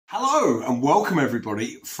Hello and welcome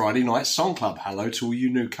everybody, Friday Night Song Club. Hello to all you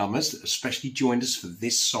newcomers that especially joined us for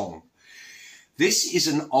this song. This is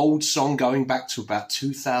an old song going back to about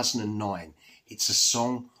 2009. It's a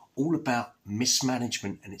song all about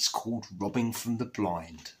mismanagement and it's called Robbing from the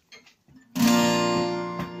Blind.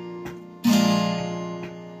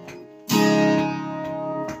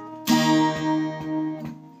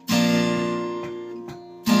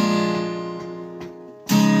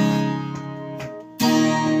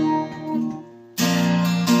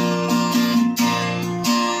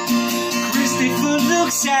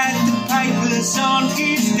 Looks at the papers on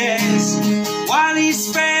his desk while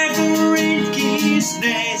he's feathering his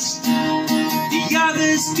nest. The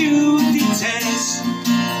others do the test,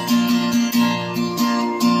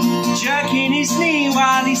 jerking his knee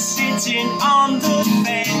while he's sitting on the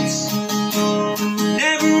fence.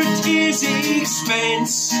 Never at his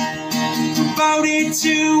expense, promoted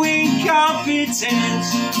to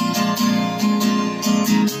incompetence.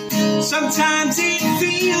 Sometimes it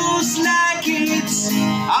feels like it's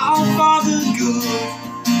all for the good,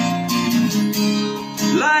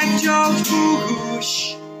 like George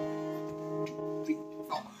Bush.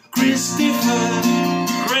 Christopher,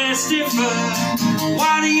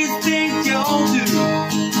 what do you think you'll do?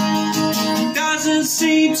 Doesn't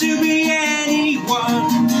seem to be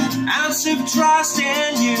anyone ounce of trust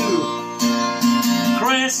in you.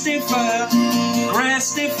 Christopher,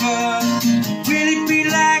 will it be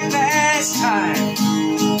like last time?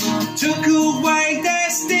 Took away their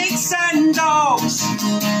sticks and dogs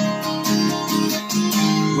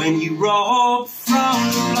when you rob from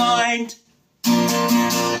the blind.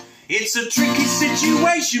 It's a tricky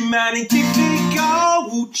situation, man, and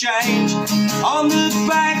difficult change. On the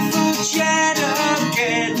back foot yet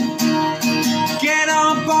again, get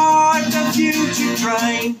on board the future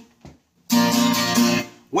train.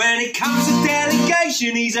 When it comes to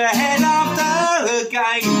delegation, he's ahead of the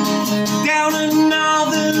game. Down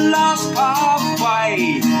another lost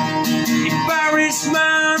pathway,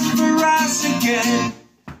 embarrassment for us again.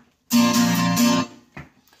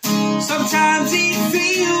 Sometimes it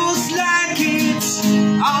feels like it's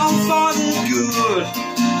all for the good,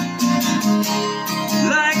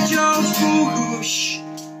 like George Bush.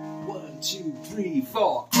 1, 2, 3,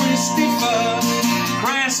 4.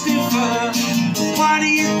 Christopher, what do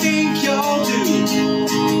you think you'll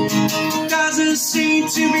do? Doesn't seem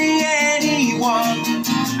to be anyone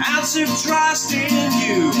ounce of trust in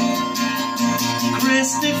you.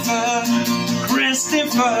 Christopher,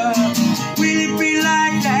 will it be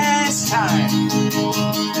like last time?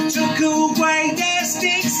 Took away their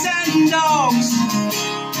sticks and dogs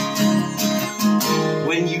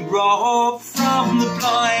when you rob from the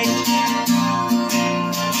blind.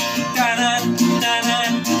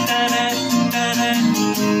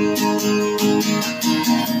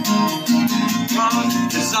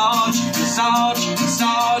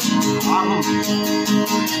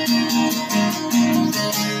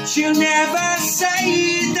 She'll never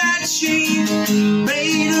say that she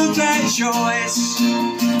made a bad choice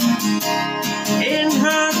in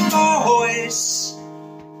her voice.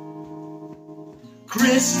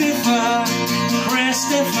 Christopher,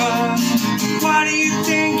 what do you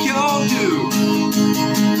think you'll do?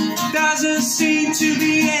 Doesn't seem to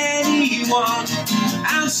be anyone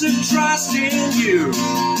ounce of trust in you.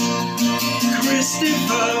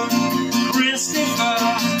 Christopher,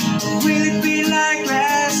 will it be like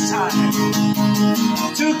last time?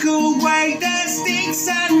 Took away their sticks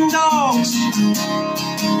and dogs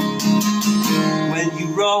when you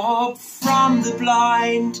rob from the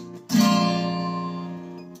blind.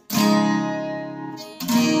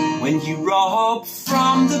 When you rob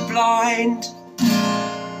from the blind.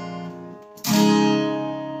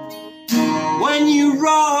 When you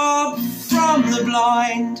rob from the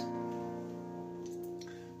blind.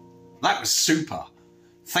 That was super.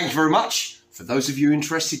 Thank you very much. For those of you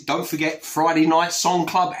interested, don't forget Friday Night Song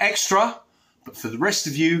Club Extra. But for the rest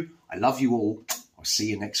of you, I love you all. I'll see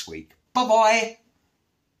you next week. Bye-bye.